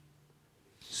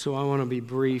So I want to be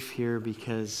brief here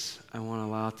because I want to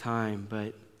allow time,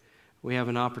 but we have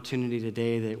an opportunity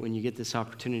today that when you get this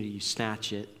opportunity, you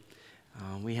snatch it.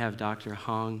 We have Dr.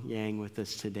 Hong Yang with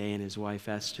us today and his wife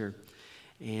Esther.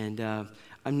 And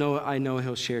I know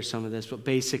he'll share some of this, but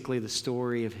basically the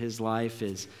story of his life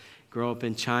is grow up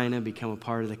in China, become a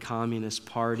part of the Communist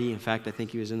Party. In fact, I think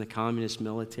he was in the Communist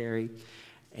military.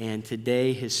 And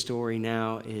today his story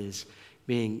now is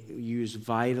being used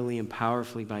vitally and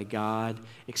powerfully by God,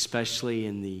 especially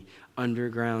in the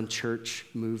underground church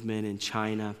movement in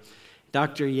China.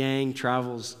 Dr. Yang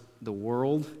travels the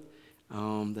world.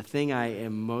 The thing I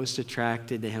am most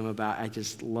attracted to him about, I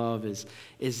just love, is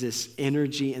this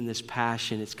energy and this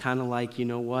passion. It's kind of like, you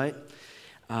know what?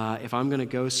 If I'm going to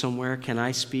go somewhere, can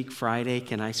I speak Friday?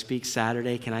 Can I speak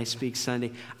Saturday? Can I speak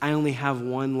Sunday? I only have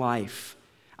one life.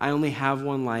 I only have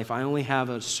one life. I only have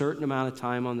a certain amount of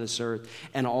time on this earth,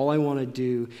 and all I want to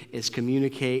do is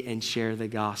communicate and share the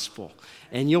gospel.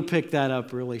 And you'll pick that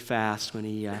up really fast when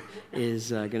he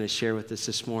is going to share with us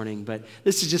this morning. But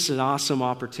this is just an awesome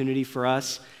opportunity for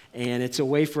us, and it's a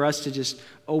way for us to just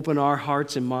open our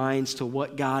hearts and minds to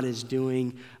what God is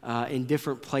doing in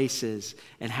different places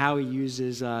and how he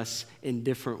uses us in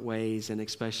different ways, and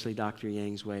especially Dr.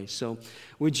 Yang's way. So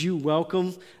would you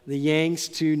welcome the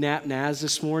Yangs to NapNaz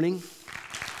this morning?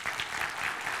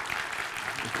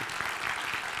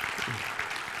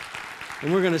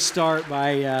 And we're going to start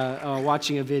by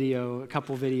watching a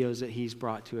couple videos that he's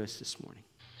brought to us this morning.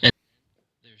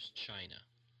 There's China.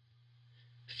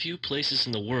 Few places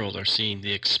in the world are seeing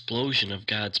the explosion of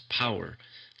God's power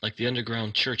like the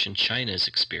underground church in China is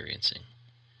experiencing.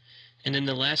 And in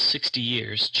the last 60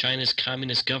 years, China's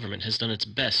communist government has done its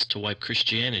best to wipe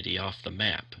Christianity off the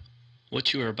map.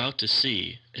 What you are about to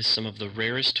see is some of the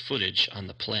rarest footage on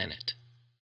the planet.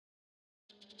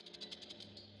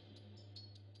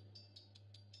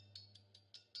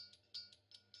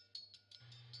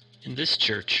 In this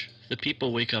church, the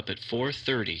people wake up at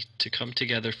 4:30 to come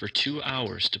together for 2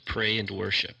 hours to pray and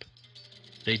worship.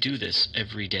 They do this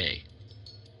every day.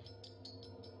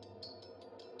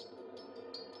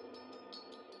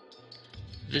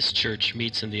 This church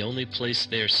meets in the only place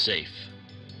they're safe,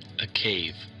 a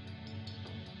cave.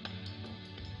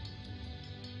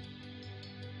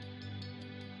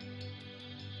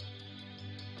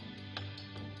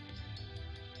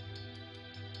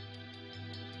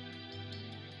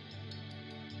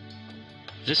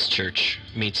 This church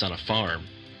meets on a farm,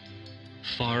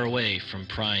 far away from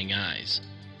prying eyes.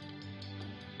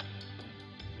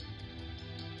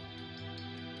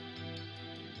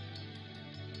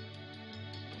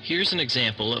 Here's an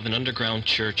example of an underground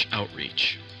church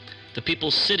outreach. The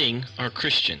people sitting are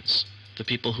Christians. The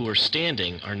people who are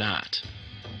standing are not.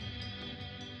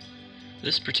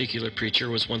 This particular preacher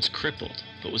was once crippled,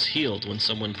 but was healed when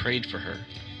someone prayed for her.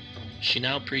 She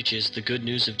now preaches the good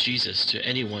news of Jesus to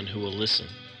anyone who will listen.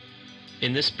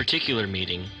 In this particular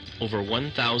meeting, over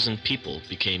 1,000 people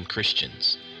became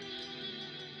Christians.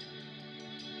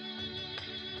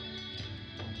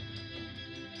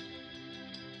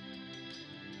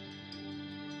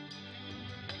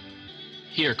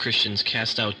 Here, Christians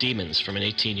cast out demons from an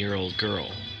 18-year-old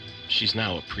girl. She's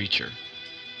now a preacher.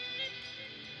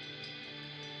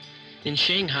 In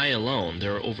Shanghai alone,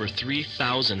 there are over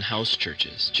 3,000 house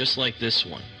churches, just like this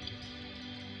one.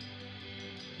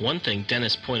 One thing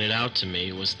Dennis pointed out to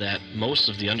me was that most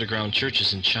of the underground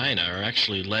churches in China are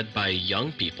actually led by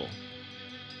young people.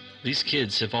 These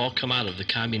kids have all come out of the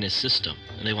communist system,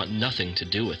 and they want nothing to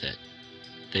do with it.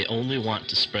 They only want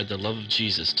to spread the love of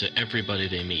Jesus to everybody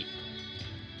they meet.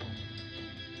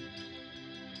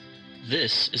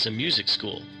 This is a music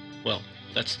school. Well,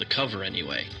 that's the cover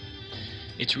anyway.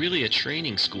 It's really a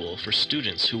training school for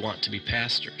students who want to be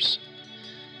pastors.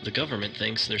 The government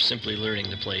thinks they're simply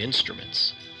learning to play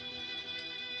instruments.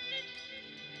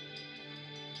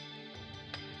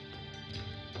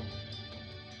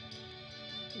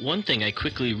 One thing I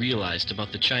quickly realized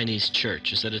about the Chinese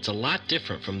church is that it's a lot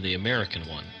different from the American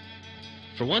one.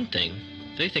 For one thing,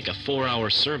 they think a 4-hour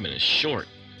sermon is short.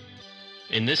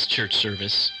 In this church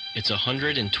service, it's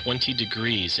 120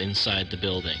 degrees inside the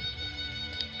building.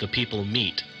 The people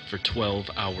meet for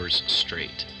 12 hours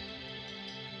straight.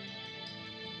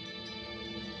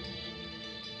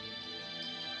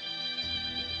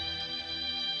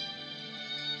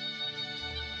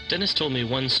 Dennis told me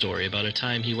one story about a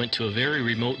time he went to a very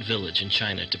remote village in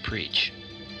China to preach.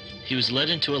 He was led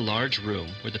into a large room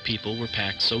where the people were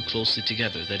packed so closely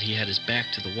together that he had his back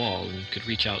to the wall and could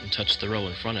reach out and touch the row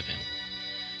in front of him.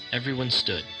 Everyone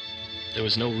stood. There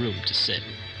was no room to sit.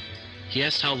 He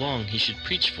asked how long he should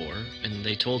preach for, and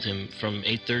they told him from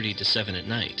 8:30 to 7 at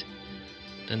night.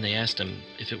 Then they asked him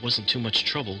if it wasn't too much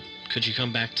trouble, could you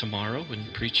come back tomorrow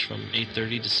and preach from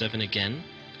 8:30 to 7 again?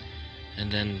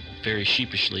 And then, very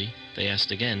sheepishly, they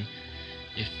asked again,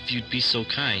 if you'd be so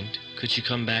kind, could you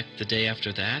come back the day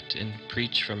after that and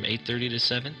preach from 8:30 to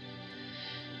 7?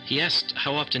 He asked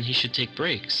how often he should take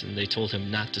breaks, and they told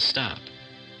him not to stop.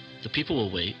 The people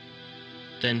will wait.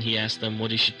 Then he asked them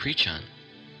what he should preach on.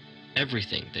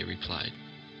 Everything, they replied,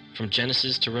 from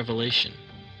Genesis to Revelation.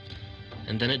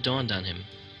 And then it dawned on him,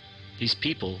 these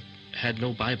people had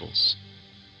no Bibles.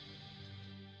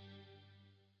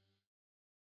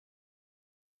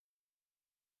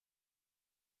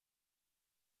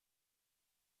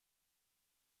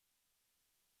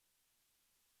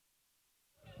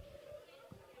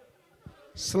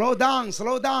 Slow down,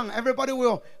 slow down. Everybody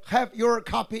will have your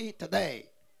copy today.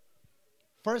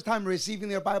 First time receiving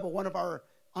their Bible, one of our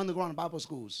underground Bible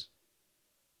schools.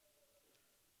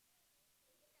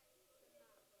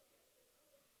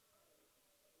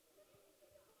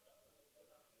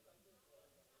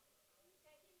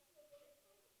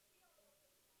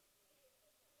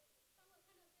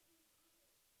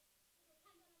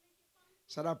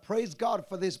 So I praise God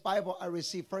for this Bible I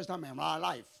received first time in my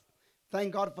life.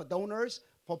 Thank God for donors,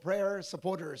 for prayer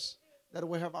supporters, that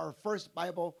we have our first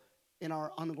Bible in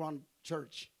our underground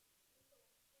church.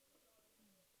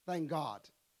 Thank God,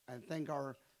 and thank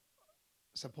our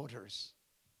supporters.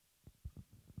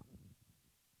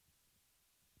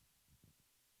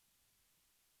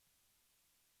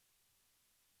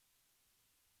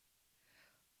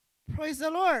 Praise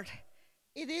the Lord.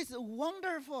 It is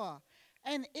wonderful.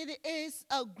 And it is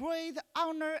a great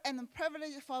honor and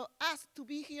privilege for us to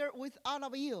be here with all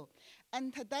of you.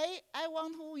 And today, I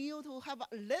want you to have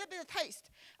a little bit of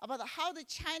taste about how the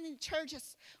Chinese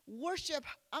churches worship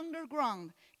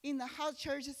underground in the house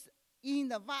churches in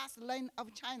the vast land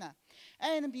of China.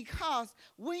 And because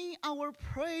when our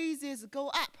praises go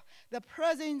up, the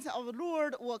presence of the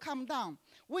Lord will come down.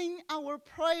 When our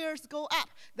prayers go up,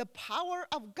 the power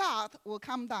of God will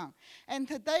come down. And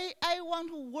today, I want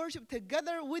to worship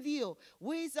together with you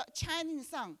with a Chinese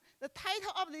song. The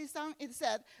title of this song is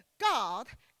said, God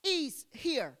is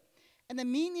here. And the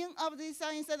meaning of this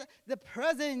song is that the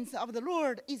presence of the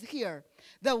Lord is here.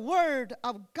 The word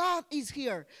of God is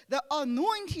here. The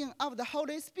anointing of the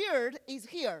Holy Spirit is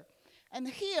here. And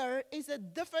here is a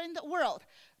different world.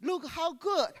 Look how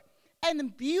good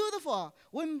and beautiful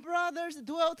when brothers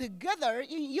dwell together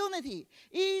in unity.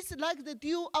 It's like the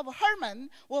dew of Hermon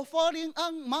were falling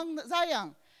on Mount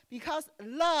Zion, because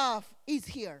love is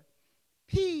here.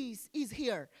 Peace is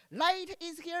here, light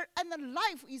is here, and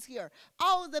life is here.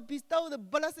 All the bestowed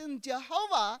blessings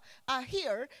Jehovah are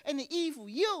here, and if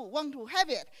you want to have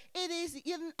it, it is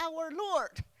in our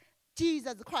Lord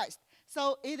Jesus Christ.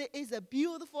 So it is a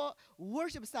beautiful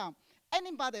worship song.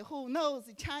 Anybody who knows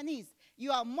Chinese,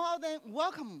 you are more than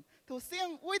welcome to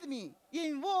sing with me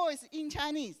in voice in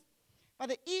Chinese.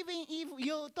 But even if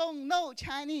you don't know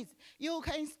Chinese, you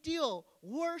can still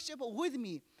worship with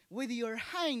me with your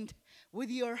hand, with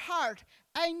your heart,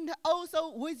 and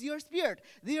also with your spirit.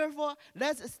 Therefore,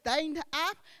 let's stand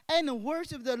up and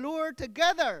worship the Lord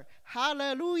together.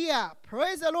 Hallelujah.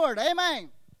 Praise the Lord.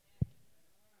 Amen.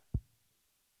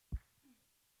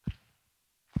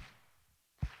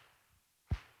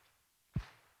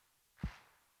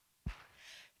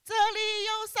这里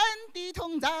有神的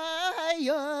同在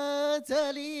哟，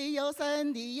这里有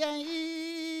神的言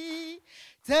语，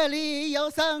这里有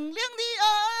圣灵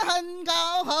的恩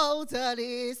膏后，这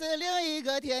里是另一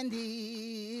个天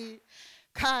地。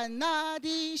看那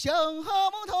弟兄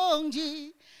和睦同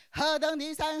居，何等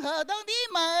的善，何等的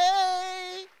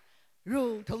美，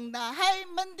如同那海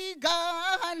门的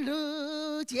甘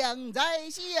露降在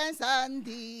西安山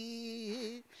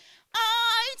地。爱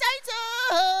在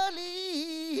这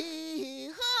里，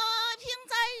和平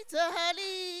在这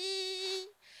里，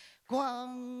光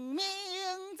明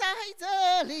在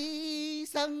这里，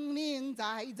生命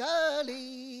在这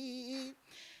里。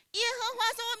耶和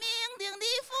华所命定的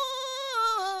福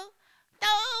都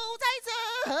在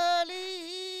这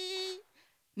里。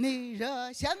你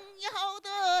若想要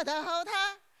得到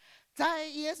它，在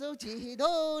耶稣基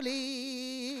督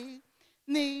里。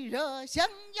你若想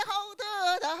要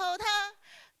得到它，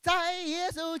在耶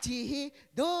稣基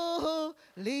督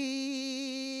里。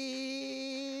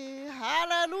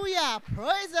Hallelujah!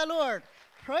 Praise the Lord!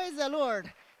 Praise the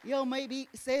Lord! You maybe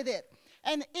said it.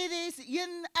 And it is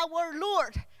in our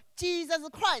Lord Jesus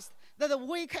Christ that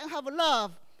we can have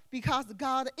love, because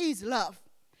God is love.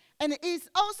 And it's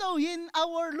also in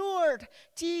our Lord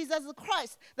Jesus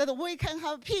Christ that we can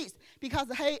have peace, because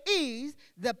he is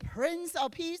the Prince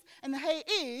of Peace, and he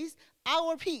is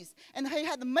our peace. And he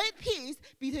had made peace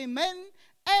between men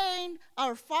and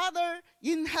our Father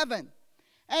in heaven.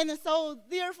 And so,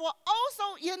 therefore,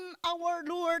 also in our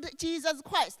Lord Jesus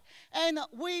Christ, and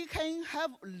we can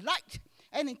have light.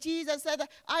 And Jesus said,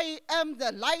 I am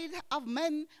the light of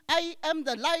men. I am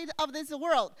the light of this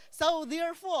world. So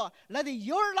therefore, let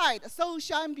your light so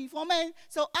shine before men,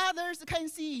 so others can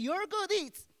see your good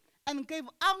deeds and give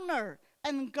honor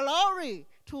and glory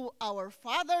to our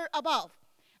Father above.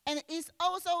 And it's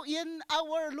also in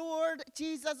our Lord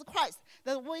Jesus Christ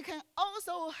that we can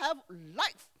also have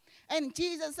life. And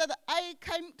Jesus said, I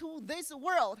came to this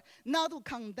world not to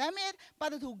condemn it,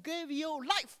 but to give you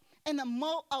life, and a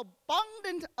more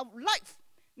abundant of life.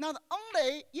 Not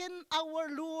only in our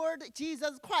Lord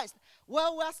Jesus Christ,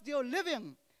 while we're still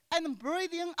living and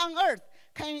breathing on earth,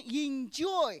 can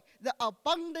enjoy the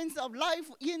abundance of life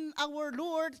in our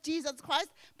Lord Jesus Christ,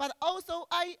 but also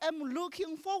I am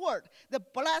looking forward, the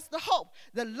blessed hope,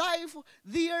 the life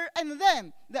there and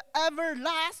then, the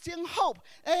everlasting hope,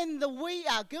 and we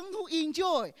are going to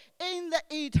enjoy in the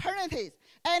eternities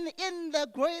and in the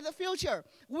great future.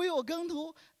 We are going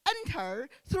to enter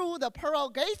through the pearl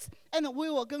gates, and we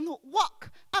are going to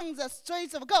walk on the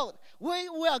streets of gold. We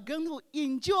are going to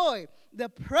enjoy the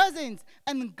presence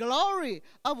and glory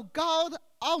of God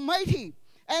Almighty.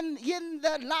 And in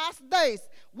the last days,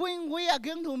 when we are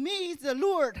going to meet the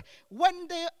Lord one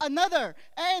day or another,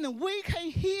 and we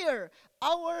can hear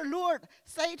our Lord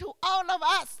say to all of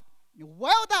us,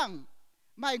 well done,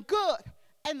 my good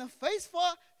and faithful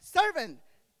servant.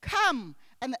 Come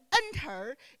and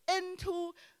enter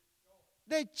into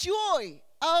the joy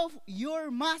of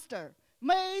your master.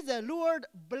 May the Lord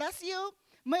bless you.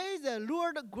 May the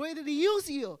Lord greatly use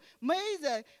you. May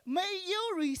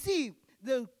you receive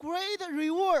the great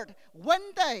reward one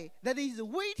day that is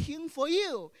waiting for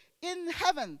you in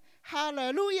heaven.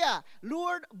 Hallelujah.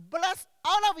 Lord bless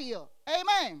all of you.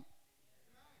 Amen.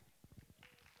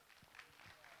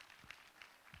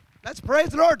 Let's praise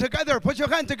the Lord together. Put your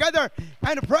hand together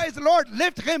and praise the Lord.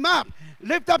 Lift him up.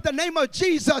 Lift up the name of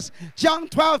Jesus. John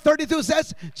 12:32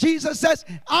 says, Jesus says,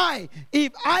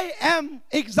 if I am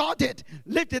exalted,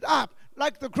 lifted up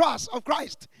like the cross of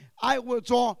Christ, I will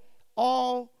draw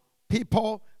all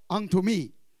people unto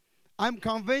me. I'm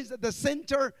convinced that the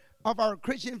center of our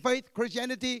Christian faith,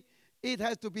 Christianity, it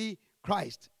has to be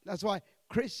Christ. That's why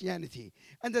Christianity.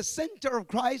 And the center of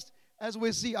Christ, as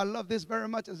we see, I love this very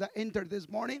much as I entered this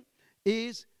morning,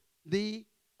 is the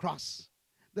cross.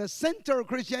 The center of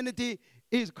Christianity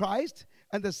is Christ,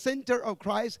 and the center of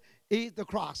Christ is the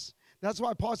cross. That's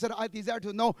why Paul said, I desire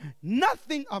to know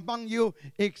nothing among you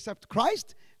except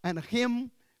Christ and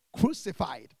him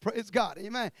crucified. Praise God.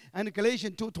 Amen. And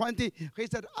Galatians 2:20, he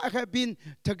said, I have been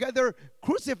together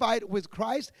crucified with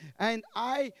Christ, and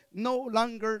I no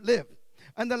longer live.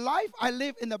 And the life I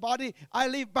live in the body, I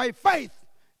live by faith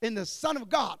in the Son of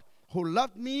God, who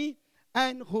loved me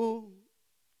and who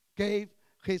gave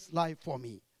his life for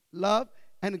me. Love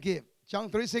and give. John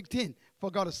 3:16,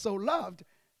 for God so loved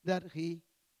that he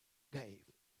gave.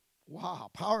 Wow,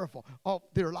 powerful of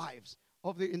their lives,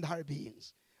 of their entire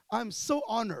beings. I'm so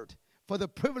honored for the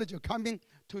privilege of coming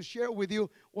to share with you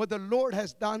what the Lord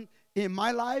has done in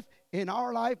my life, in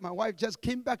our life. My wife just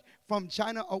came back from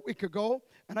China a week ago,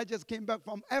 and I just came back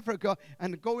from Africa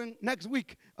and going next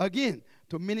week again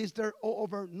to minister all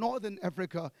over Northern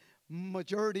Africa,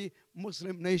 majority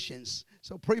Muslim nations.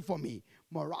 So pray for me.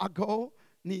 Morocco,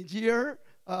 Niger,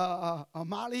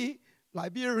 Mali,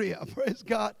 Liberia, praise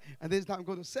God. And this time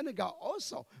go to Senegal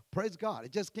also, praise God. I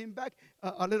just came back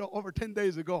a little over 10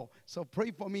 days ago. So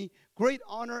pray for me. Great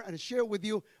honor, and share with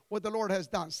you what the Lord has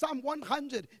done. Psalm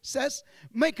 100 says,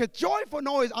 make a joyful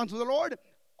noise unto the Lord,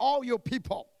 all your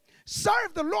people.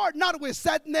 Serve the Lord not with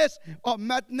sadness or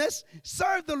madness.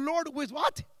 Serve the Lord with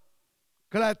what?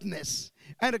 Gladness.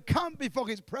 And come before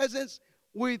his presence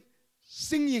with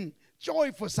singing,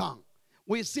 joyful song.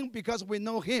 We sing because we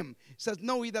know him. It says,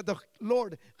 know ye that the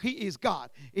Lord, he is God.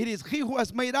 It is he who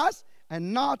has made us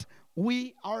and not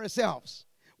we ourselves.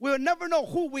 We'll never know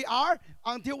who we are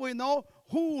until we know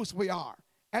whose we are.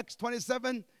 Acts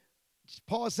 27,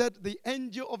 Paul said, the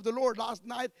angel of the Lord last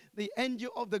night, the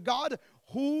angel of the God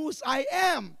whose I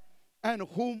am and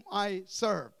whom I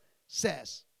serve,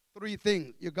 says. Three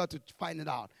things. You got to find it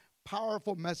out.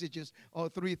 Powerful messages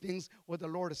of three things what the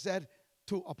Lord said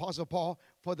to Apostle Paul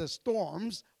for the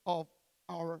storms of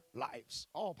our lives.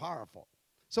 All powerful.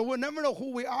 So we'll never know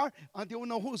who we are until we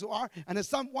know whose we are. And in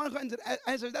Psalm 100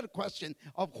 answers that question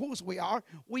of whose we are.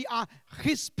 We are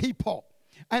his people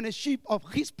and a sheep of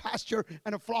his pasture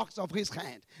and a flocks of his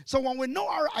hand. So when we know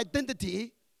our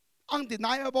identity,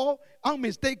 undeniable,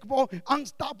 unmistakable,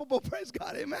 unstoppable, praise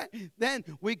God, amen, then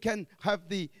we can have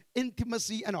the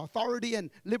intimacy and authority and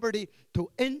liberty to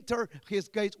enter his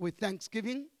gates with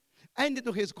thanksgiving and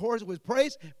into his courts with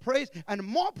praise, and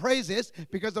more praises,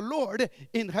 because the Lord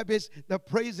inhabits the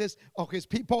praises of his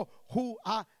people who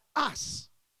are us.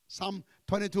 Psalm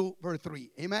 22, verse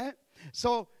 3, amen.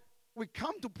 So we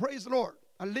come to praise the Lord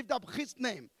and lift up his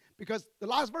name, because the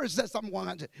last verse says, Psalm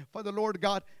 100, for the Lord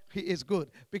God, he is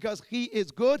good. Because he is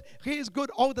good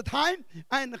all the time,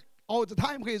 and all the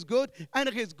time he is good, and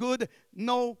he is good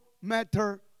no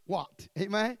matter what.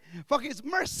 Amen. For his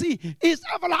mercy is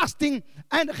everlasting,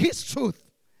 and his truth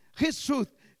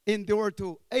endure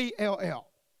to ALL.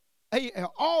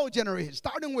 All generations,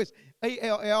 starting with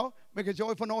ALL, make a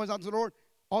joyful noise unto the Lord,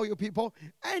 all you people,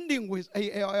 ending with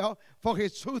ALL, for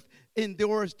his truth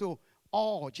endures to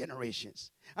all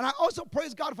generations. And I also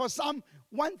praise God for Psalm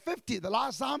 150, the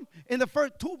last psalm. In the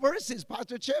first 2 verses,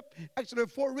 Pastor Chip, actually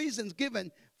 4 reasons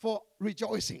given for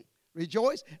rejoicing.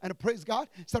 Rejoice and praise God.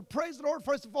 So praise the Lord,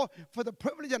 first of all, for the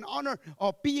privilege and honor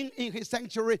of being in his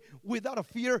sanctuary without a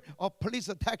fear of police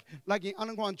attack, like in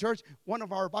Underground Church. One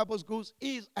of our Bible schools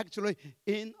is actually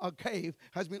in a cave,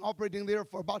 has been operating there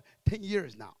for about 10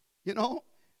 years now. You know,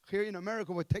 here in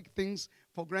America, we take things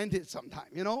for granted sometimes,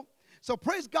 you know. So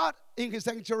praise God in his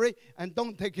sanctuary, and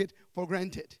don't take it for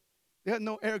granted. There's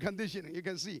no air conditioning. You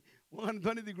can see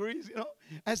 120 degrees, you know.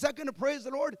 And second, praise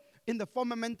the Lord in the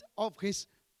firmament of his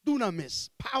dunamis,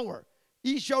 power.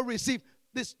 Ye shall receive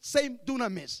this same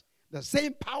dunamis. The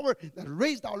same power that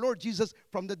raised our Lord Jesus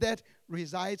from the dead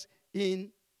resides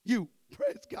in you.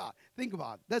 Praise God. Think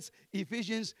about it. That's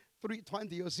Ephesians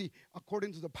 3:20. You'll see,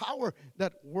 according to the power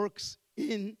that works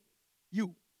in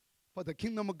you. For the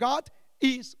kingdom of God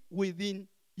is within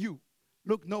you.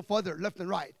 Look no further, left and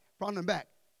right, front and back,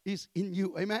 is in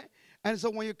you. Amen. And so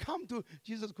when you come to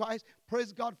Jesus Christ,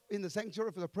 praise God in the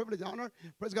sanctuary for the privilege and honor.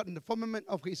 Praise God in the firmament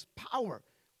of his power,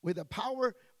 with the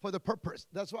power for the purpose.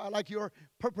 That's why I like your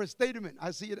purpose statement. I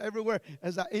see it everywhere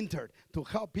as I entered, to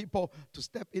help people to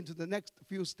step into the next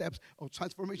few steps of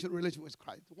transformation relation with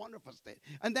Christ. Wonderful state.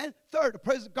 And then third,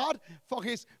 praise God for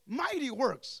his mighty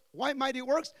works. Why mighty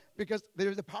works? Because there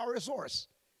is a power source.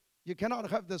 You cannot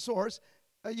have the source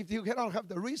if you cannot have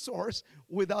the resource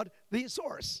without the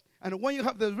source. And when you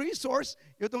have the resource,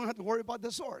 you don't have to worry about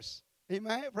the source.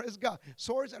 Amen. Praise God.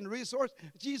 Source and resource.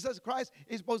 Jesus Christ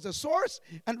is both the source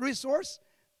and resource,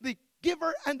 the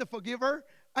giver and the forgiver,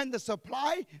 and the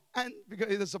supply and because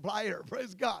he's the supplier.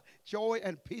 Praise God. Joy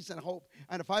and peace and hope.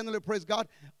 And finally, praise God,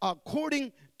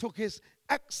 according to his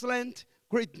excellent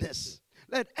greatness.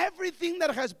 Let everything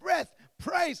that has breath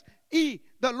praise ye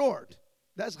the Lord.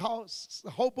 That's how the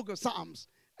whole book of Psalms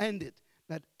ended.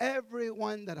 Let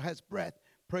everyone that has breath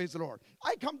praise the Lord.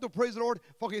 I come to praise the Lord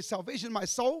for his salvation of my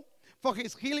soul, for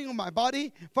his healing of my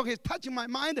body, for his touching my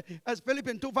mind. As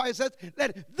Philippians 2:5 says,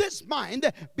 let this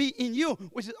mind be in you,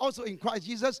 which is also in Christ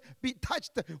Jesus. Be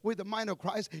touched with the mind of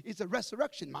Christ. It's a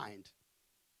resurrection mind.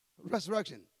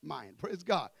 Resurrection mind. Praise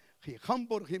God. He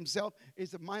humbled himself.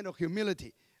 It's a mind of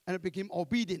humility. And it became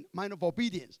obedient, mind of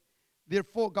obedience.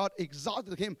 Therefore, God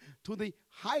exalted him to the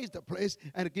highest place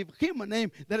and gave him a name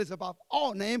that is above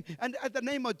all name. And at the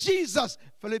name of Jesus,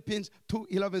 Philippians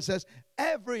 2:11 says,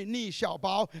 every knee shall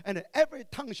bow and every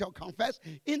tongue shall confess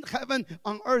in heaven,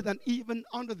 on earth, and even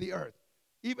under the earth.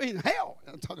 Even in hell,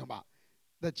 I'm talking about,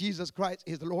 that Jesus Christ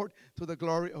is the Lord, to the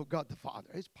glory of God the Father.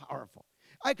 It's powerful.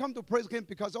 I come to praise him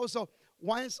because also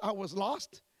once I was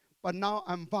lost, but now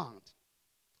I'm found.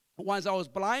 Once I was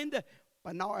blind,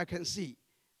 but now I can see.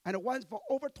 And once for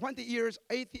over 20 years,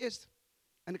 atheist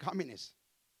and communist.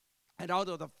 And out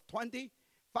of the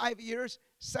 25 years,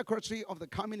 secretary of the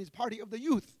Communist Party of the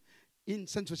Youth in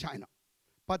Central China.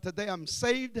 But today I'm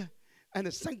saved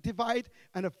and sanctified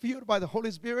and filled by the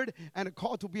Holy Spirit and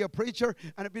called to be a preacher,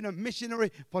 and I've been a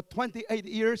missionary for 28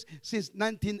 years since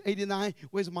 1989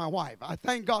 with my wife. I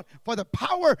thank God for the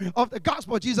power of the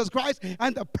gospel of Jesus Christ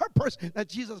and the purpose that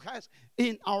Jesus has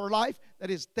in our life that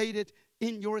is stated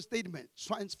in your statement,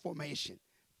 transformation.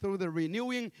 Through the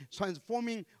renewing,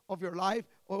 transforming of your life,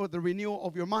 or the renewal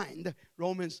of your mind,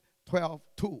 Romans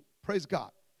 12:2. Praise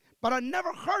God. But I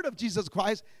never heard of Jesus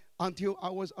Christ until I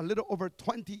was a little over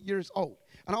 20 years old.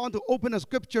 And I want to open a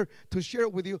scripture to share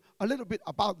with you a little bit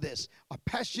about this. A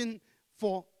passion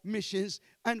for missions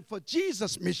and for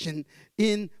Jesus' mission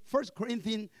in 1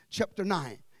 Corinthians chapter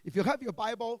 9. If you have your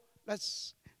Bible,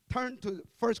 let's turn to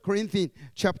 1 Corinthians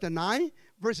chapter 9,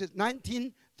 verses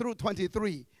 19 through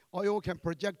 23. Or you can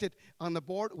project it on the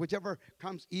board, whichever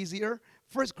comes easier.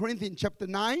 1 Corinthians chapter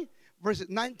 9, verses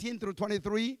 19 through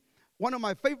 23. one of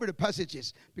my favorite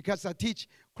passages because I teach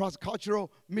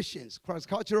cross-cultural missions,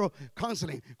 cross-cultural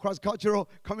counseling, cross-cultural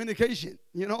communication,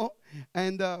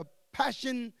 and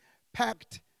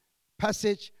passion-packed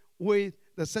passage with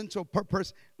the central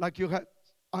purpose like you had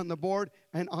on the board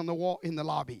and on the wall in the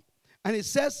lobby. And it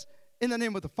says, in the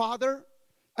name of the Father,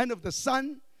 and of the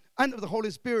Son, and of the Holy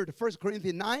Spirit, 1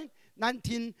 Corinthians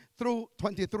 9:19 through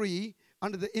 23,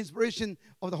 under the inspiration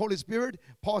of the Holy Spirit,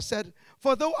 Paul said,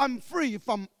 for though I'm free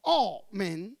from all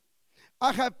men,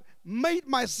 I have made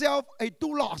myself a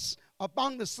doulos, a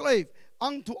bond slave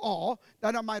unto all,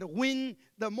 that I might win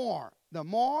the more. The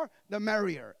more, the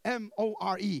merrier. more.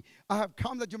 I have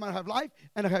come that you might have life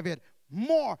and have it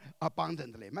more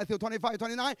abundantly. Matthew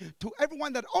 25:29, to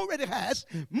everyone that already has,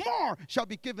 more shall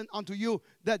be given unto you,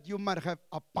 that you might have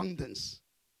abundance.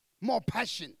 More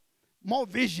passion, more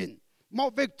vision,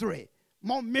 more victory,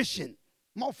 more mission,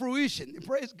 more fruition.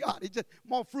 Praise God. It's just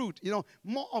more fruit,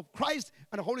 more of Christ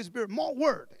and the Holy Spirit, more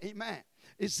word. Amen.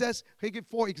 It says, he gave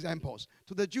 4 examples.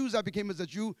 To the Jews, I became as a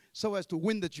Jew so as to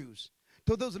win the Jews.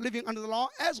 To those living under the law,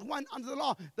 as one under the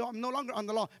law, though I'm no longer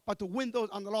under the law, but to win those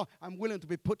under the law, I'm willing to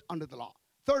be put under the law.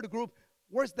 Third group,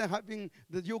 worse than having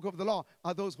the yoke of the law,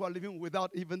 are those who are living without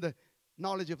even the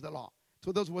knowledge of the law.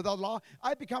 To those without law,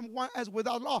 I become one as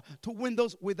without law, to win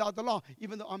those without the law,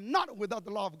 even though I'm not without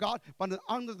the law of God, but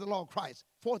under the law of Christ.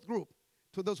 Fourth group,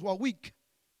 to those who are weak,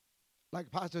 like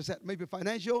Pastor said, maybe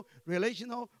financial,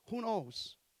 relational, who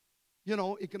knows?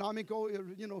 Economical,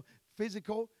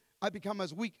 physical. I become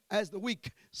as weak as the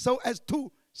weak, so as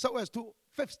to,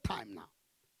 fifth time now.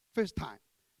 Fifth time.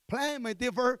 Plan may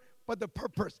differ, but the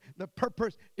purpose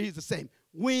is the same.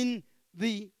 Win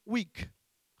the weak.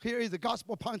 Here is the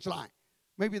gospel punchline.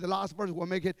 Maybe the last verse will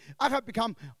make it. I have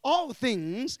become all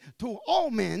things to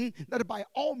all men, that by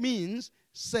all means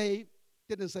save,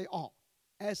 didn't say all.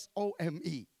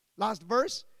 S-O-M-E. Last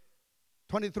verse,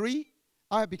 23.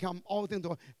 I have become all things to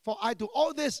all. For I do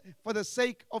all this for the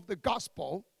sake of the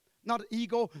gospel. Not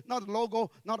ego, not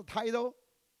logo, not a title,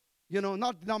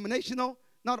 not denominational,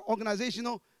 not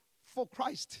organizational, for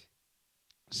Christ.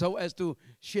 So as to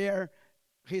share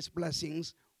his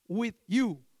blessings with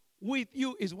you. With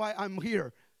you is why I'm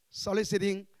here,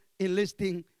 soliciting,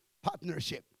 enlisting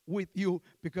partnership with you,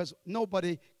 because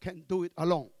nobody can do it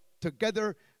alone.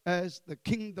 Together as the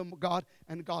kingdom of God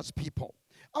and God's people.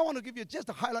 I want to give you just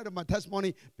a highlight of my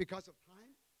testimony because of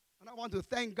time. And I want to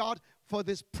thank God for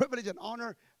this privilege and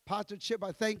honor. Pastor Chip,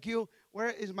 I thank you. Where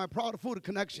is my Proud Food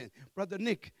connection? Brother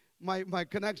Nick, my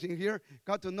connection here.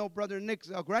 Got to know Brother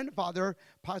Nick's grandfather,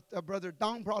 Brother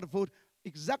Don Proudfoot,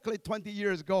 exactly 20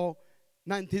 years ago,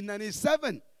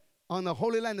 1997, on the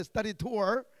Holy Land study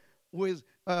tour with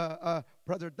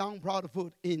Brother Don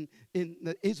Proudfoot in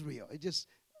Israel. It just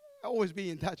always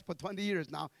be in touch for 20 years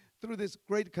now. Through this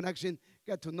great connection,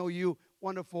 get to know you,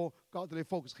 wonderful, godly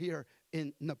folks here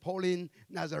in Napoleon,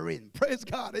 Nazarene. Praise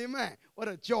God, amen. What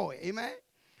a joy, amen.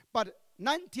 But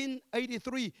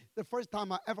 1983, the first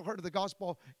time I ever heard of the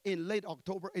gospel, in late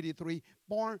October 83,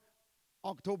 born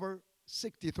October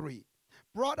 63.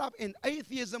 Brought up in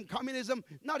atheism, communism,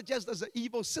 not just as an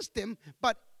evil system,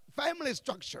 but family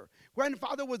structure.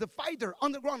 Grandfather was a fighter,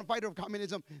 underground fighter of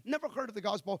communism. Never heard of the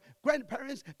gospel.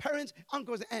 Grandparents, parents,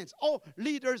 uncles, and aunts, all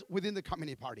leaders within the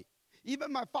Communist Party.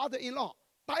 Even my father-in-law,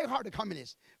 diehard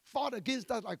communist, fought against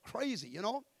us like crazy,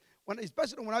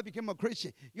 especially when I became a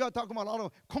Christian. You are talking about a lot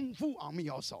of kung fu on me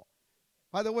also.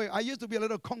 By the way, I used to be a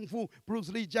little kung fu, Bruce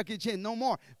Lee, Jackie Chan, no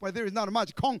more. But there is not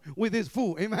much kung with this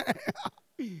fool, amen.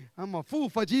 I'm a fool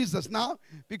for Jesus now,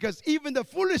 because even the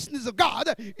foolishness of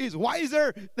God is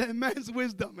wiser than man's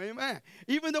wisdom, amen.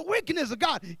 Even the weakness of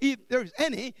God, if there is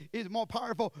any, is more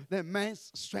powerful than man's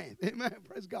strength, amen.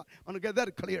 Praise God. I want to get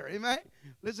that clear, amen.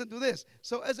 Listen to this.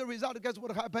 So as a result, guess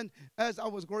what happened as I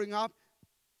was growing up?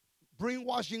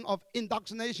 Brainwashing of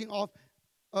indoctrination of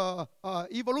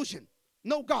evolution.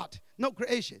 No God, no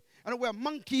creation. And we're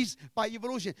monkeys by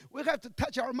evolution. We have to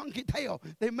touch our monkey tail.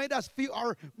 They made us feel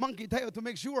our monkey tail to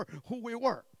make sure who we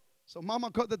were. So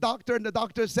mama called the doctor, and the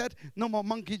doctor said, no more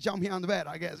monkey jumping on the bed,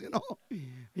 I guess,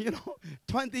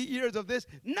 20 years of this.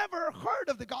 Never heard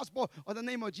of the gospel or the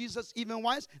name of Jesus even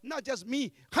once. Not just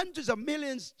me, hundreds of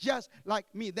millions just like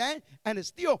me then. And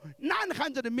still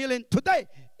 900 million today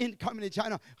in communist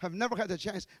China have never had a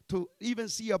chance to even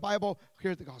see a Bible,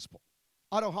 hear the gospel.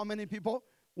 Out of how many people?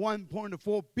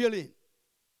 1.4 billion.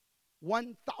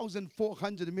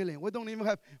 1,400 million. We don't even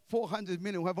have 400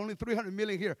 million. We have only 300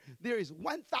 million here. There is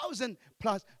 1,000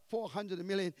 plus 400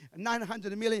 million.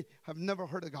 900 million have never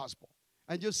heard the gospel.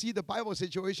 And you see the Bible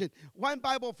situation. One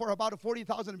Bible for about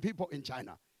 40,000 people in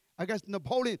China. I guess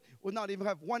Napoleon would not even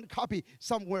have one copy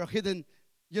somewhere hidden,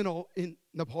 in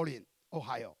Napoleon.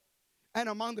 Ohio. And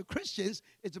among the Christians,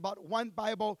 it's about one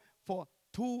Bible for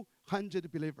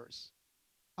 200 believers.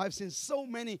 I've seen so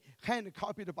many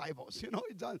hand-copied Bibles.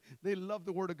 They love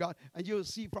the Word of God. And you'll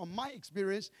see from my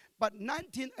experience. But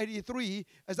 1983,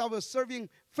 as I was serving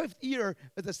 5th year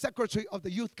as the secretary of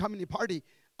the Youth Community Party,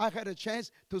 I had a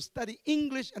chance to study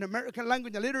English and American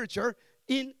language and literature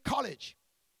in college.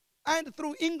 And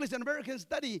through English and American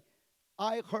study,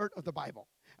 I heard of the Bible.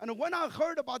 And when I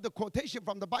heard about the quotation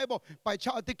from the Bible by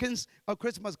Charles Dickens' A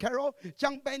Christmas Carol,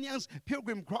 John Bunyan's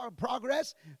Pilgrim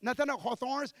Progress, Nathaniel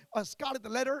Hawthorne's A Scarlet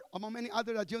Letter, among many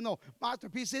other that you know,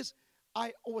 masterpieces,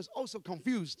 I was also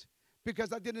confused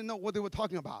because I didn't know what they were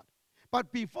talking about.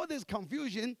 But before this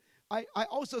confusion, I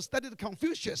also studied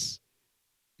Confucius,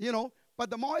 But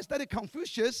the more I study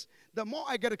Confucius, the more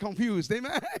I get confused.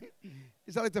 Amen.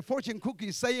 It's like the fortune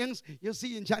cookie sayings you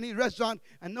see in Chinese restaurant,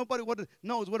 and nobody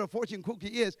knows what a fortune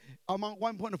cookie is among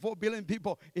 1.4 billion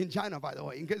people in China, by the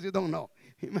way, in case you don't know.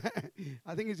 Amen.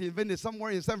 I think it's invented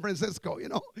somewhere in San Francisco,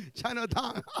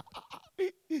 Chinatown.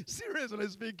 Seriously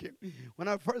speaking, when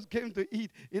I first came to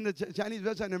eat in the Chinese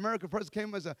restaurant in America, first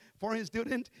came as a foreign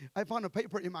student, I found a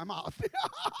paper in my mouth.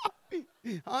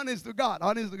 Honest to God,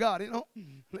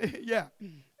 Yeah,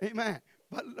 amen.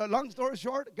 But long story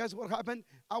short, guess what happened?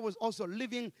 I was also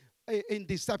living in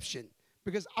deception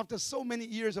because after so many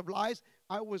years of lies,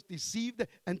 I was deceived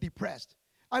and depressed.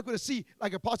 I could see,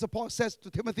 like Apostle Paul says to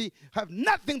Timothy, have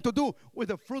nothing to do with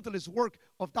the fruitless work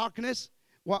of darkness.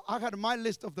 Well, I had my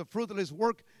list of the fruitless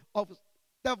work of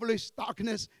devilish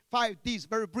darkness, 5 Ds,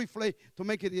 very briefly, to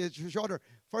make it shorter.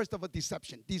 First of all,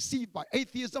 deception. Deceived by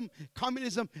atheism,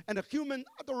 communism, and the human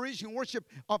adoration worship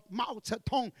of Mao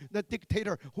Zedong, the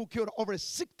dictator who killed over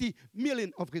 60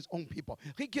 million of his own people.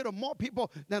 He killed more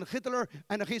people than Hitler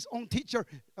and his own teacher,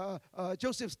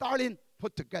 Joseph Stalin,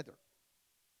 put together.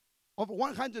 Over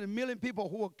 100 million people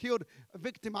who were killed,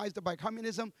 victimized by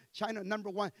communism. China, number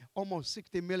 1, almost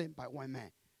 60 million by one man.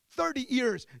 30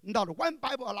 years, not one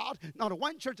Bible allowed, not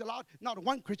one church allowed, not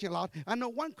one Christian allowed. I know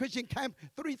one Christian camp,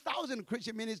 3,000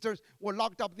 Christian ministers were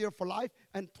locked up there for life,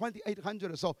 and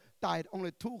 2,800 or so died.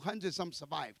 Only 200 some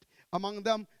survived. Among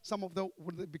them, some of them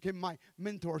became my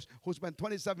mentors who spent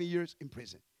 27 years in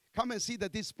prison. Come and see the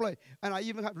display. And I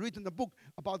even have written a book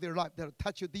about their life that will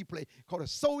touch you deeply called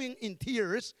Sowing in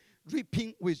Tears,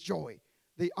 Reaping with Joy.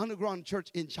 The underground church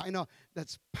in China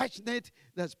that's passionate,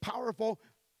 that's powerful,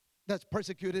 that's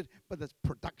persecuted, but that's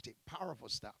productive, powerful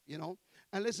stuff,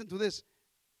 And listen to this.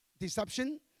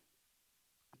 Deception,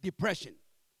 depression.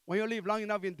 When you live long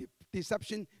enough in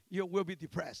deception, you will be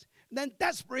depressed. And then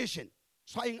desperation,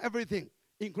 trying everything,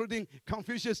 including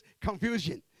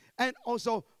confusion. And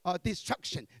also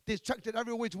distraction, distracted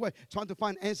every which way, trying to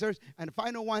find answers. And the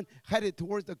final one, headed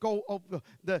towards the goal of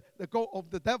the goal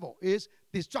of the devil is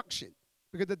destruction.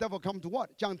 Because the devil comes to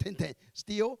what? John 10:10,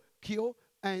 steal, kill,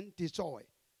 and destroy.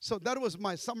 So that was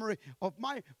my summary of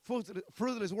my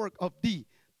fruitless work of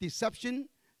deception,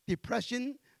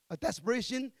 depression,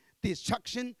 desperation,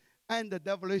 destruction, and the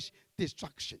devilish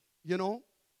destruction.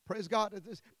 Praise God.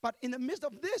 But in the midst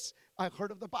of this, I heard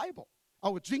of the Bible. I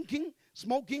was drinking,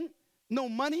 smoking, no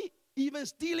money, even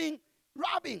stealing,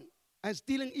 robbing, and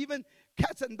stealing even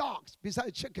cats and dogs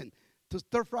besides chicken. To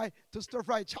stir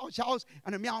fry chow chows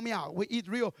and meow meow. We eat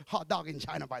real hot dog in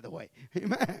China, by the way.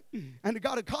 Amen. And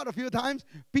got caught a few times,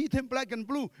 beaten black and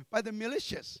blue by the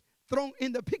militias, thrown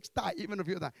in the pigsty even a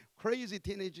few times. Crazy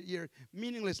teenage years,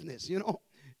 meaninglessness,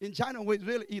 In China, we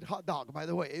really eat hot dog, by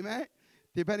the way. Amen.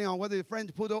 Depending on whether it's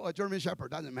French poodle or German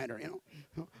shepherd, doesn't matter,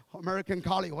 American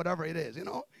collie, whatever it is,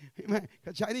 Amen.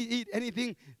 Because Chinese eat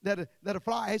anything that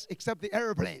flies except the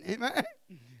airplane. Amen.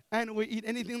 And we eat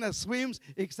anything that swims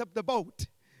except the boat.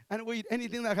 And we eat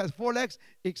anything that has 4 legs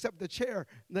except the chair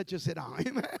that you sit on.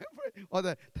 Amen. Or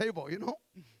the table,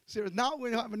 So now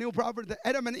we have a new proverb that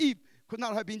Adam and Eve could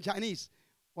not have been Chinese.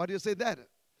 Why do you say that?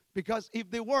 Because if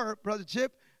they were, Brother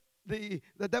Chip, the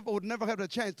devil would never have the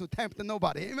chance to tempt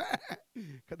nobody. Amen.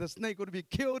 Because the snake would be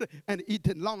killed and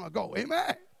eaten long ago.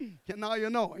 Amen. And now you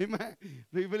know. Amen.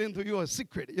 Revealing to you a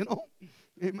secret,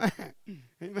 Amen.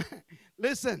 Amen.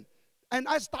 Listen. And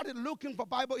I started looking for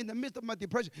Bible in the midst of my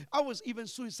depression. I was even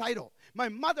suicidal. My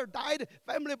mother died,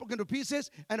 family broke into pieces,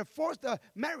 and forced a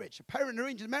marriage,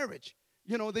 parent-arranged marriage.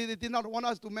 They did not want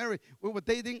us to marry. We were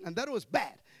dating, and that was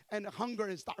bad. And hunger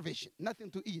and starvation, nothing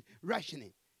to eat,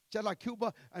 rationing. Just like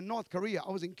Cuba and North Korea.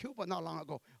 I was in Cuba not long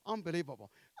ago.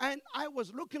 Unbelievable. And I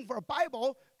was looking for a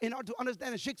Bible in order to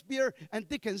understand Shakespeare and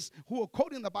Dickens, who were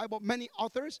quoting the Bible, many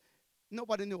authors.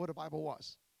 Nobody knew what the Bible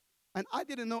was. And I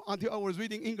didn't know until I was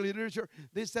reading English literature.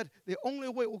 They said the only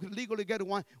way we could legally get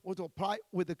one was to apply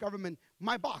with the government.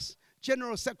 My boss,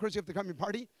 General Secretary of the Communist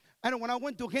Party, And when I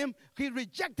went to him, he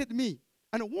rejected me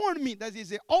and warned me that he's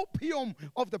the opium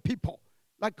of the people.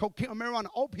 Like cocaine, marijuana,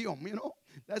 opium, you know.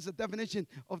 That's the definition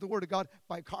of the word of God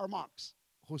by Karl Marx,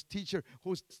 whose teacher,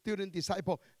 whose student,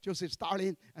 disciple, Joseph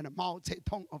Stalin and Mao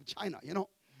Zedong of China, you know.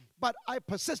 But I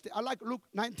persisted. I like Luke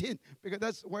 19 because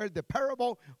that's where the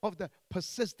parable of the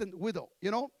persistent widow,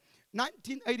 you know.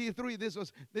 1983, this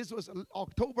was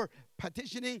October,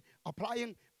 petitioning,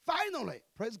 applying. Finally,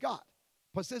 praise God,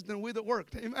 persistent widow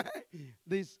worked. Amen.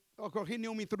 Of course, he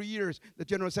knew me 3 years. The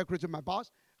general secretary, my boss,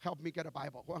 helped me get a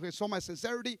Bible. Well, he saw my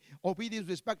sincerity, obedience,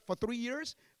 respect for 3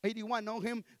 years. 81, know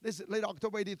him. This is late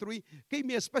October 83. Gave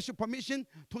me a special permission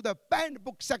to the banned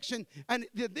book section. And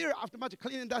there, after much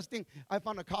cleaning and dusting, I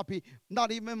found a copy,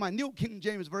 not even my New King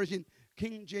James Version,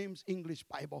 King James English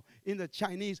Bible, in the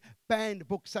Chinese banned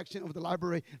book section of the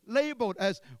library, labeled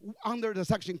as under the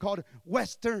section called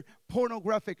Western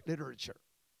Pornographic Literature.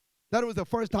 That was the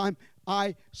first time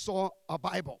I saw a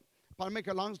Bible. But to make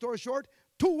a long story short,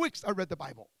 2 weeks I read the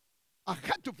Bible. I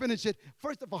had to finish it.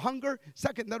 First of all, hunger.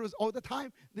 Second, that was all the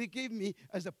time they gave me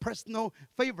as a personal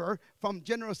favor from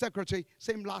General Secretary,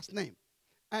 same last name.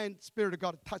 And Spirit of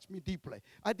God touched me deeply.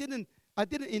 I didn't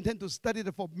intend to study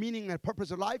it for meaning and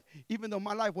purpose of life, even though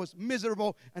my life was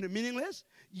miserable and meaningless.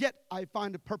 Yet I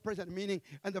found the purpose and meaning.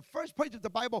 And the first page of the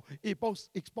Bible, it both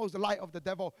exposed the lie of the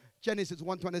devil. Genesis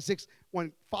 1:26,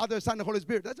 when Father, Son, and Holy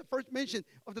Spirit. That's the first mention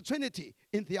of the Trinity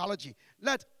in theology.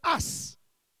 Let us.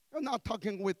 I'm not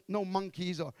talking with no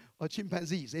monkeys or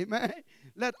chimpanzees. Amen.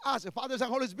 Let us, the Father, Son,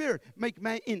 Holy Spirit, make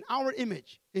man in our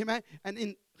image. Amen. And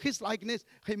in his likeness,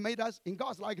 he made us in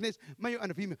God's likeness, male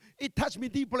and female. It touched me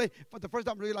deeply. For the first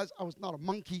time, I realized I was not a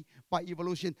monkey by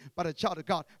evolution, but a child of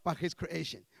God by his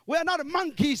creation. We are not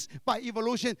monkeys by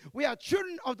evolution. We are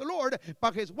children of the Lord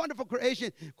by his wonderful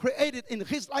creation, created in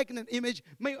his likeness and image,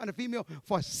 male and female,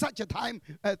 for such a time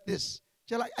as this.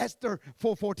 Just like Esther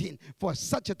 4:14, for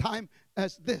such a time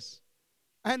as this.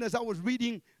 And as I was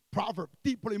reading Proverbs,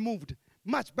 deeply moved,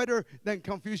 much better than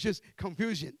Confucius'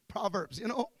 confusion, Proverbs, you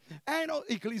know. And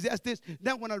Ecclesiastes,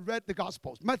 then when I read the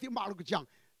Gospels, Matthew, Mark, John,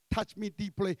 touched me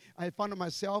deeply. I found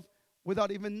myself,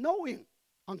 without even knowing,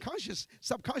 unconscious,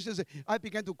 subconsciously, I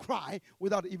began to cry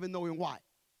without even knowing why.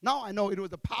 Now I know it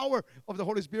was the power of the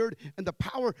Holy Spirit and the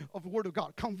power of the Word of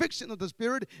God, conviction of the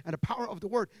Spirit and the power of the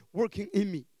Word working in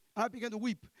me. And I began to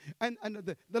weep. And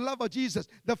the love of Jesus,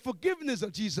 the forgiveness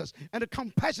of Jesus, and the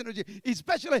compassion of Jesus,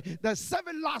 especially the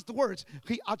 7 last words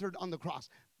he uttered on the cross,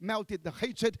 melted the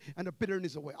hatred and the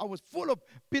bitterness away. I was full of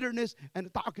bitterness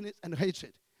and darkness and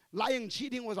hatred. Lying,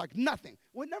 cheating was like nothing.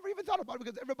 We never even thought about it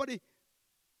because everybody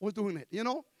was doing it, you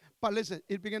know. But listen,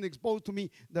 it began to expose to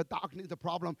me the darkness, the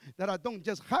problem, that I don't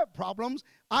just have problems,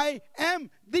 I am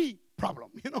the problem,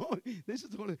 you know. This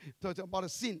is about a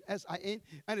sin, S-I-N,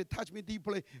 and it touched me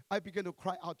deeply. I began to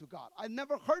cry out to God. I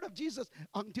never heard of Jesus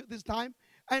until this time,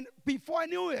 and before I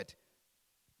knew it,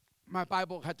 my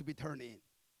Bible had to be turned in.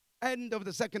 End of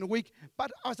the second week,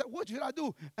 but I said, what should I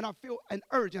do? And I feel an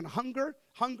urge and hunger,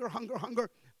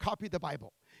 copy the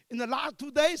Bible. In the last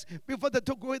 2 days, before they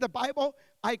took away the Bible,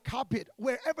 I copied.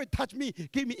 Wherever it touched me,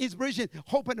 gave me inspiration,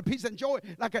 hope, and peace and joy,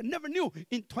 like I never knew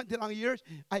in 20 long years.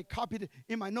 I copied it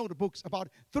in my notebooks, about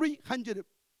 300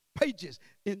 pages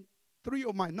in 3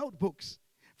 of my notebooks.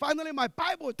 Finally, my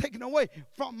Bible was taken away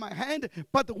from my hand,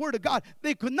 but the Word of God,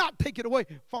 they could not take it away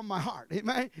from my heart.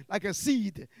 Amen. Like a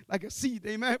seed.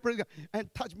 Amen.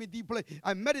 And touched me deeply.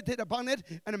 I meditated upon it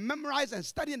and memorized and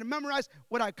studied and memorized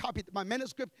what I copied, my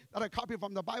manuscript that I copied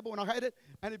from the Bible when I had it,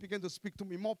 and it began to speak to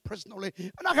me more personally.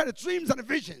 And I had dreams and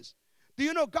visions. Do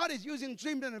you know God is using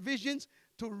dreams and visions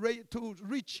to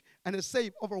reach and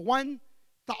save over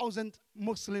 1,000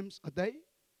 Muslims a day?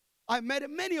 I met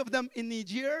many of them in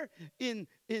Niger, in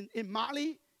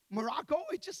Mali, Morocco.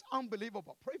 It's just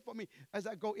unbelievable. Pray for me as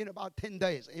I go in about 10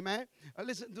 days. Amen.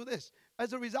 Listen to this.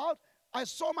 As a result, I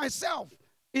saw myself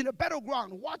in a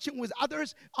battleground, watching with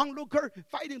others, onlooker,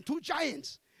 fighting 2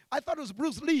 giants. I thought it was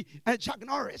Bruce Lee and Chuck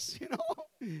Norris, you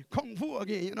know, Kung Fu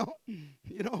again, you know.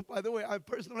 You know, by the way, I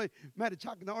personally met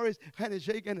Chuck Norris,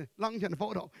 handshake and long-term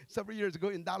photo several years ago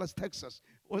in Dallas, Texas.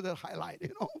 Was a highlight,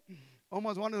 you know.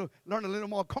 Almost wanted to learn a little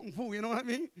more Kung Fu, you know what I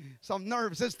mean? Some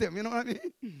nerve system, you know what I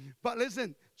mean? But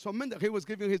listen, so he was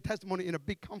giving his testimony in a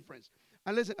big conference.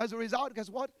 And listen, as a result, guess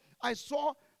what? I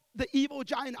saw the evil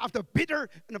giant, after bitter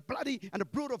and bloody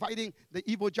and brutal fighting, the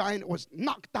evil giant was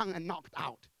knocked down and knocked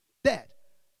out. Dead.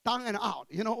 Down and out,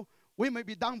 you know. We may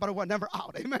be down, but we're never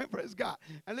out. Amen, praise God.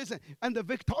 And listen, and the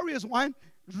victorious one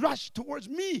rushed towards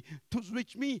me to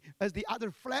reach me as the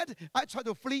other fled. I tried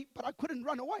to flee, but I couldn't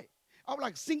run away. I was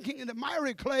like sinking in the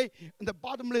miry clay in the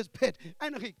bottomless pit.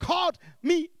 And he called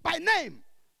me by name.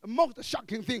 most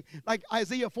shocking thing, like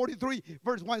Isaiah 43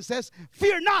 verse 1 says,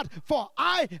 fear not, for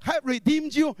I have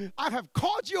redeemed you. I have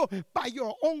called you by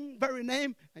your own very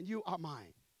name, and you are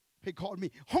mine. He called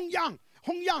me Hong Yang.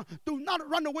 Hong Yang, do not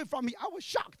run away from me. I was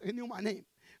shocked. He knew my name.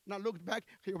 And I looked back.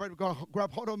 He already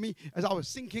grabbed hold of me as I was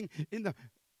sinking in the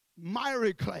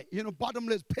miry clay,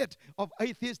 bottomless pit of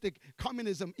atheistic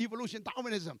communism, evolution,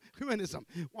 Darwinism, humanism.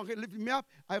 When he lifted me up,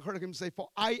 I heard him say, for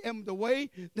I am the way,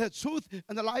 the truth,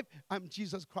 and the life. I'm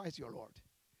Jesus Christ, your Lord.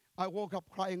 I woke up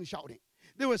crying, shouting.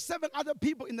 There were 7 other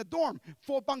people in the dorm,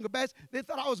 4 bunk beds. They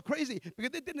thought I was crazy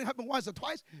because it didn't happen once or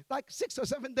twice, like 6 or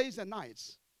 7 days and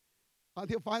nights.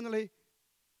 Until finally,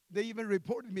 they even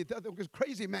reported me that there was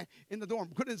crazy man in the dorm,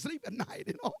 couldn't sleep at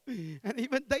night, And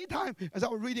even daytime, as I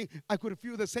was reading, I could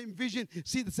feel the same vision,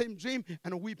 see the same dream,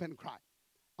 and weep and cry.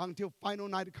 Until final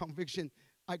night of conviction,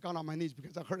 I got on my knees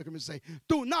because I heard him say,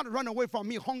 do not run away from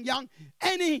me, Hong Yang,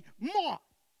 anymore.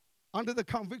 Under the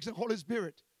conviction of the Holy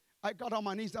Spirit, I got on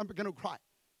my knees and began to cry.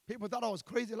 People thought I was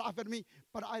crazy, laughed at me,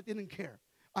 but I didn't care.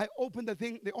 I opened the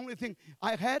thing, the only thing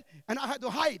I had, and I had to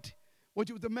hide,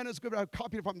 which was the manuscript I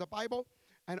copied from the Bible,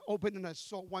 and opened, and I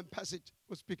saw one passage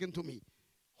was speaking to me.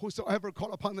 Whosoever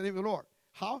call upon the name of the Lord.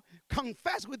 How?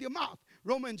 Confess with your mouth.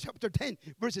 Romans chapter 10,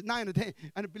 verses 9 and 10.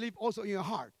 And believe also in your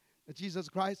heart that Jesus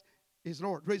Christ is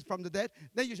Lord, raised from the dead.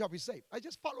 Then you shall be saved. I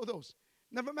just follow those.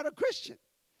 Never met a Christian.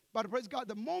 But praise God,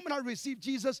 the moment I received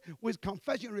Jesus with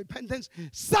confession and repentance,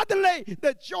 suddenly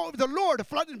the joy of the Lord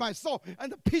flooded my soul, and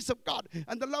the peace of God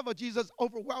and the love of Jesus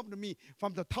overwhelmed me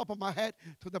from the top of my head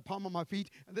to the palm of my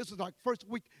feet. And this was like first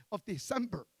week of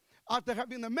December. After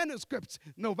having the manuscripts,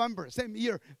 November, same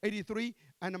year, 83,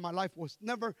 and my life was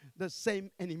never the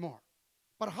same anymore.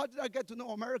 But how did I get to know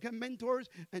American mentors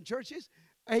and churches?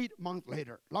 8 months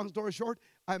later. Long story short,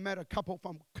 I met a couple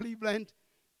from Cleveland,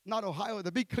 not Ohio,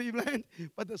 the big Cleveland,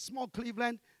 but the small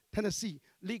Cleveland, Tennessee,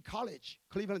 Lee College,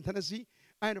 Cleveland, Tennessee.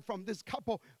 And from this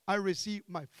couple, I received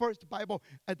my first Bible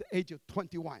at the age of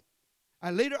 21.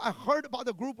 And later, I heard about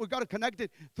the group. We got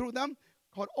connected through them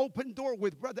called Open Door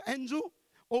with Brother Andrew,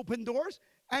 Open Doors.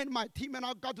 And my team and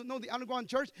I got to know the underground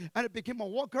church, and I became a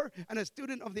worker and a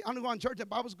student of the underground church and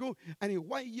Bible school. And in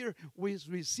 1 year, we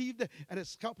received and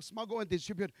helped smuggle and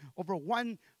distribute over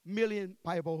 1 million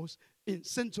Bibles in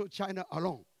central China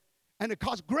alone. And it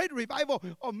caused great revival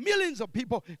of millions of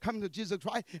people coming to Jesus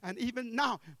Christ. And even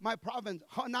now, my province,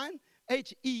 Henan,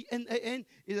 Henan,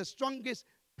 is the strongest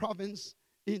province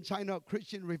in China,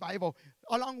 Christian revival,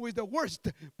 along with the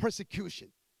worst persecution.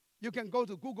 You can go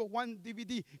to Google one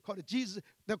DVD called Jesus,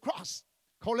 the Cross,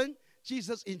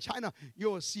 Jesus in China. You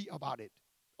will see about it.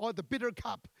 Or the bitter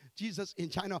cup, Jesus in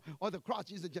China, or the cross,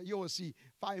 Jesus in China. You will see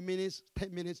 5 minutes,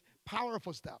 10 minutes,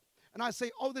 powerful stuff. And I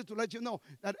say all this to let you know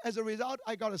that as a result,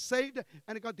 I got saved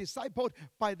and I got discipled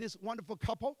by this wonderful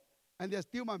couple. And they're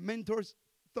still my mentors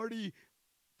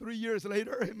 33 years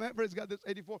later. Amen. Praise God, this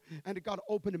 84. And God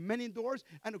opened many doors.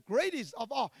 And the greatest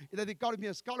of all is that they got me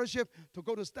a scholarship to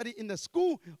go to study in the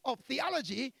School of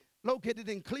Theology located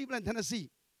in Cleveland, Tennessee.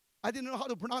 I didn't know how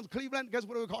to pronounce Cleveland. Guess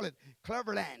what we call it?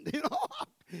 Cleverland.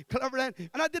 Cleverland.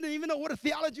 And I didn't even know what a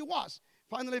theology was.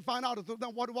 Finally found out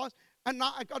what it was. And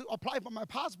now I got to apply for my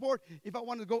passport if I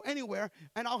wanted to go anywhere.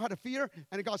 And I had a fear.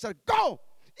 And God said, go!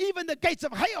 Even the gates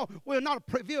of hell will not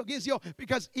prevail against you.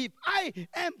 Because if I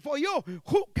am for you,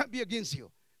 who can be against you?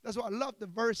 That's why I love the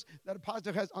verse that the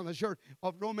pastor has on the shirt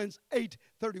of Romans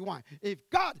 8:31. If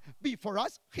God be for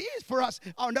us, He is for us.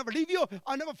 I'll never leave you.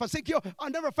 I'll never forsake you.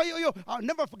 I'll never fail you. I'll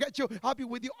never forget you. I'll be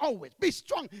with you always. Be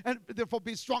strong, and therefore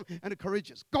be strong and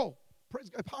courageous. Go. Praise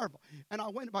God, powerful. And I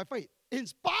went by faith in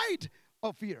spite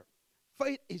of fear.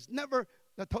 Faith is never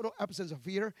the total absence of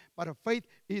fear, but a faith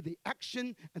is the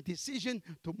action and decision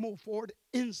to move forward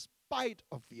in spite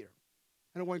of fear.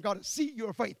 And when God sees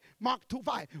your faith, Mark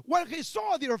 2:5, when He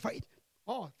saw your faith,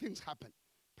 oh, things happen.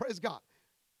 Praise God.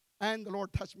 And the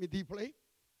Lord touched me deeply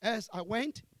as I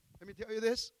went. Let me tell you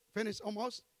this, finished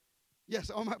almost. Yes,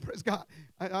 oh my, praise God.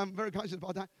 I'm very conscious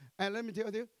about that. And let me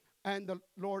tell you, and the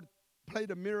Lord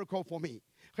played a miracle for me.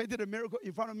 He did a miracle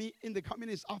in front of me in the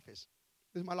communist office.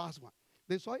 This is my last one.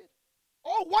 They saw it.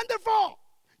 Oh, wonderful!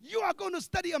 You are going to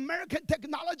study American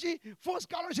technology, full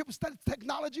scholarship study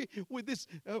technology with these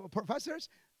professors.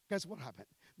 Guess what happened?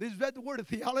 They read the word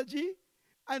theology,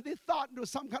 and they thought it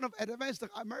was some kind of advanced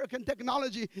American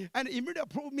technology, and immediately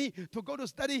approved me to go to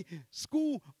study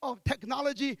School of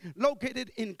Technology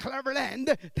located in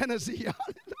Cleverland, Tennessee.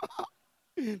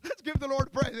 Let's give the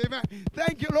Lord praise. Amen.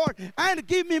 Thank you, Lord. And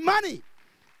give me money.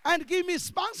 And give me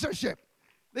sponsorship.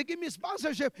 They give me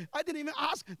sponsorship. I didn't even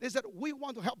ask. They said, we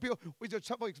want to help you with your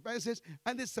travel expenses.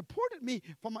 And they supported me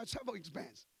for my travel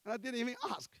expense. And I didn't even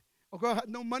ask. Of course, I had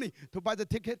no money to buy the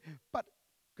ticket, but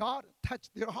God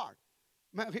touched their heart.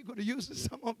 Man, he could use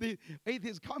some of the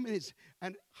atheist communists,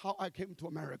 and how I came to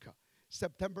America.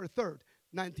 September 3rd,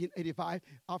 1985,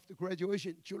 after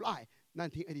graduation, July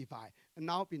 1985. And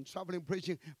now I've been traveling,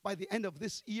 preaching. By the end of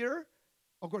this year,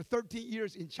 I've got 13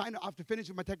 years in China after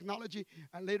finishing my technology,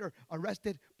 and later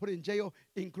arrested, put in jail,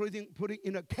 including putting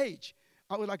in a cage.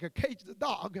 I was like a caged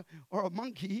dog or a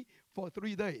monkey for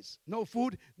 3 days. No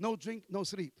food, no drink, no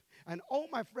sleep. And all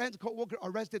my friends, co-workers,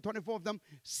 arrested, 24 of them,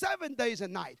 7 days a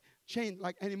night, chained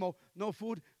like animal, no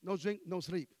food, no drink, no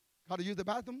sleep. Got to use the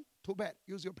bathroom? Too bad.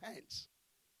 Use your pants.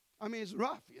 I mean, it's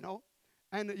rough, you know.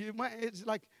 And it's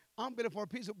like unbelievable. For a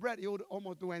piece of bread, you would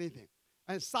almost do anything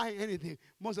and sign anything.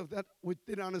 Most of that, we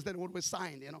didn't understand what was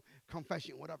signed, you know,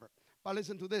 confession, whatever. But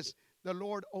listen to this. The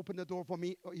Lord opened the door for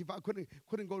me. If I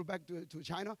couldn't go back to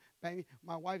China,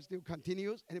 my wife still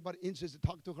continues. Anybody interested,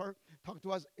 talk to her. Talk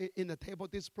to us in the table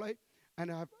display.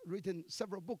 And I've written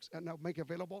several books and I'll make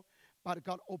available. But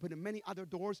God opened many other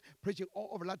doors, preaching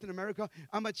all over Latin America.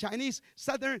 I'm a Chinese,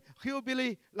 Southern,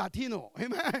 hillbilly Latino,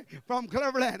 amen, from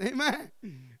Cleveland, amen.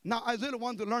 Now, I really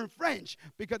want to learn French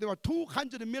because there are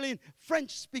 200 million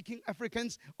French-speaking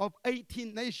Africans of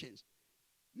 18 nations.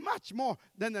 Much more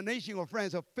than the nation of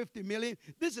France of 50 million.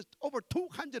 This is over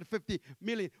 250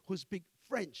 million who speak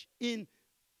French in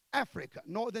Africa,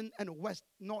 northern and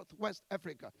northwest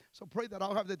Africa. So pray that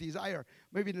I'll have the desire,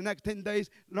 maybe in the next 10 days,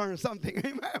 learn something.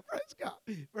 Amen. Praise God.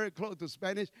 Very close to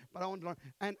Spanish, but I want to learn.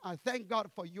 And I thank God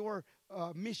for your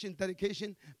mission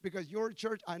dedication, because your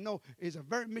church, I know, is a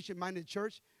very mission-minded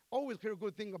church. Always hear a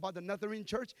good thing about the Nazarene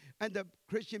Church and the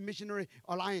Christian Missionary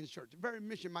Alliance Church. Very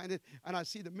mission-minded, and I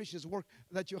see the missions work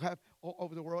that you have all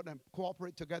over the world, and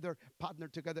cooperate together, partner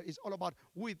together. It's all about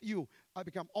with you. I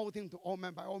become all things to all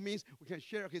men. By all means, we can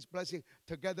share His blessing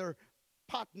together,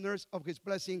 partners of His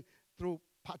blessing through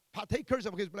partakers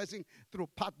of His blessing through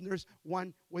partners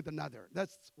one with another.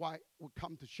 That's why we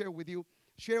come to share with you.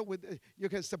 Share with you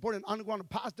can support an underground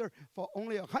pastor for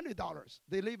only $100.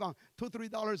 They live on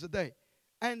 $2-3 a day.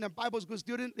 And a Bible school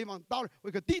student live on $1.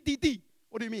 We go DDD.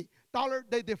 What do you mean? Dollar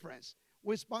day difference.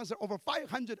 We sponsor over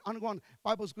 500 underground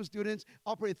Bible school students,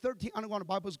 operate 13 underground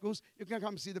Bible schools. You can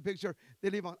come see the picture. They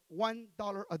live on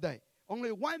 $1 a day.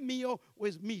 Only one meal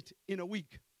with meat in a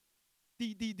week.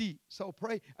 DDD. So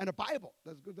pray. And the Bible.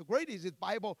 That's good. The greatest is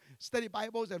Bible, study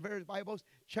Bibles and various Bibles.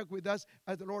 Check with us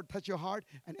as the Lord touch your heart.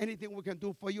 And anything we can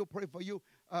do for you, pray for you.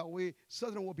 We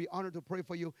certainly will be honored to pray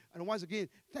for you. And once again,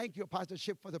 thank you, Pastor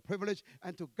Ship, for the privilege.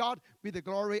 And to God be the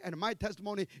glory. And my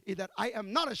testimony is that I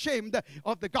am not ashamed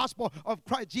of the gospel of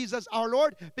Christ Jesus our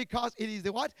Lord, because it is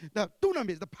the what? The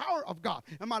dunamis, the power of God.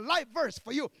 And my life verse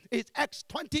for you is Acts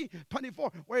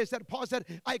 20:24, where Paul said,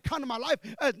 I count my life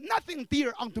as nothing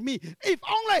dear unto me, if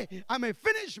only I may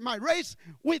finish my race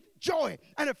with joy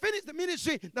and finish the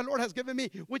ministry the Lord has given me,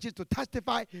 which is to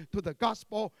testify to the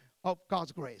gospel of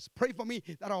God's grace. Pray for me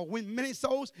that I'll win many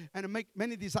souls and make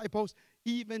many disciples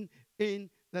even in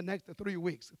the next 3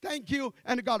 weeks. Thank you,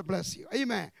 and God bless you.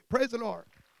 Amen. Praise the Lord.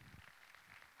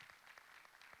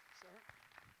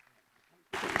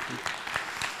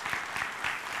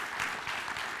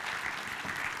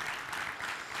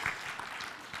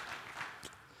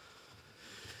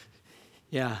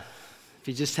 Yeah, if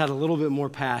you just had a little bit more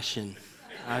passion,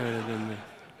 I would have been there.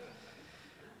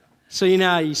 So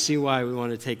now you see why we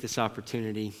want to take this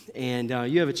opportunity. And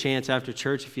you have a chance after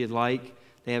church, if you'd like.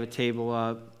 They have a table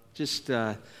up. Just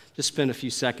spend a few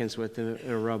seconds with them.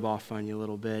 It'll rub off on you a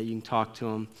little bit. You can talk to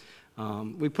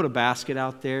them. We put a basket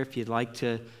out there. If you'd like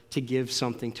to give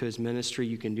something to his ministry,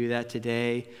 you can do that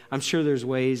today. I'm sure there's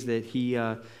ways that he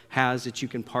has that you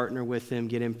can partner with him,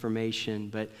 get information.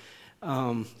 But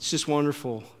it's just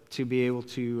wonderful to be able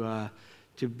to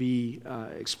be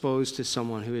exposed to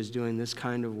someone who is doing this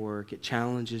kind of work. It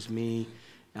challenges me,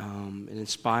 it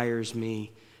inspires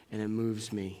me, and it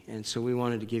moves me. And so we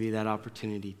wanted to give you that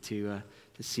opportunity to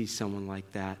see someone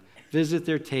like that. Visit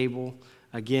their table.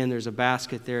 Again, there's a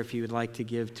basket there if you would like to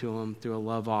give to them through a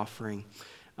love offering.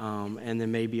 And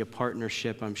then maybe a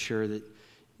partnership. I'm sure that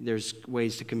there's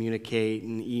ways to communicate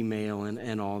and email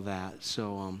and all that.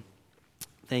 So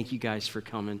thank you guys for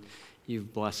coming.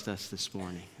 You've blessed us this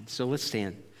morning. And so let's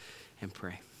stand and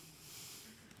pray.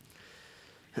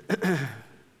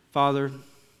 Father,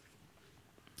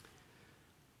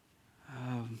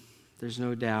 there's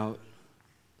no doubt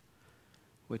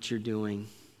what you're doing.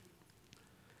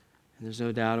 And there's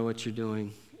no doubt of what you're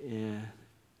doing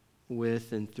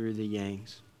with and through the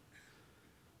Yangs.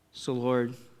 So,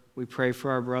 Lord, we pray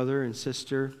for our brother and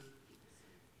sister.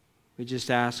 We just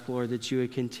ask, Lord, that you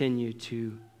would continue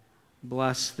to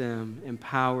Bless them,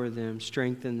 empower them,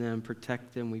 strengthen them,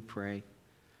 protect them, we pray.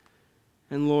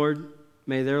 And Lord,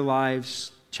 may their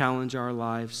lives challenge our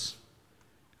lives.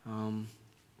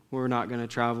 We're not going to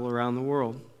travel around the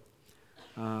world,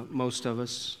 most of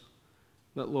us.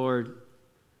 But Lord,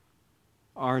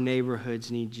 our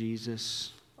neighborhoods need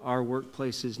Jesus. Our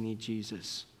workplaces need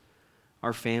Jesus.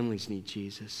 Our families need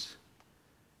Jesus.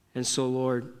 And so,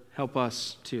 Lord, help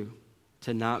us to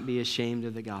not be ashamed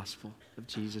of the gospel of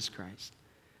Jesus Christ,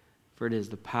 for it is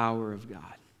the power of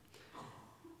God.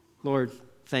 Lord,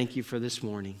 thank you for this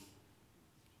morning.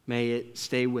 May it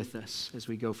stay with us as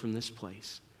we go from this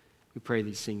place. We pray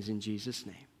these things in Jesus'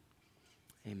 name.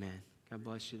 Amen. God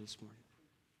bless you this morning.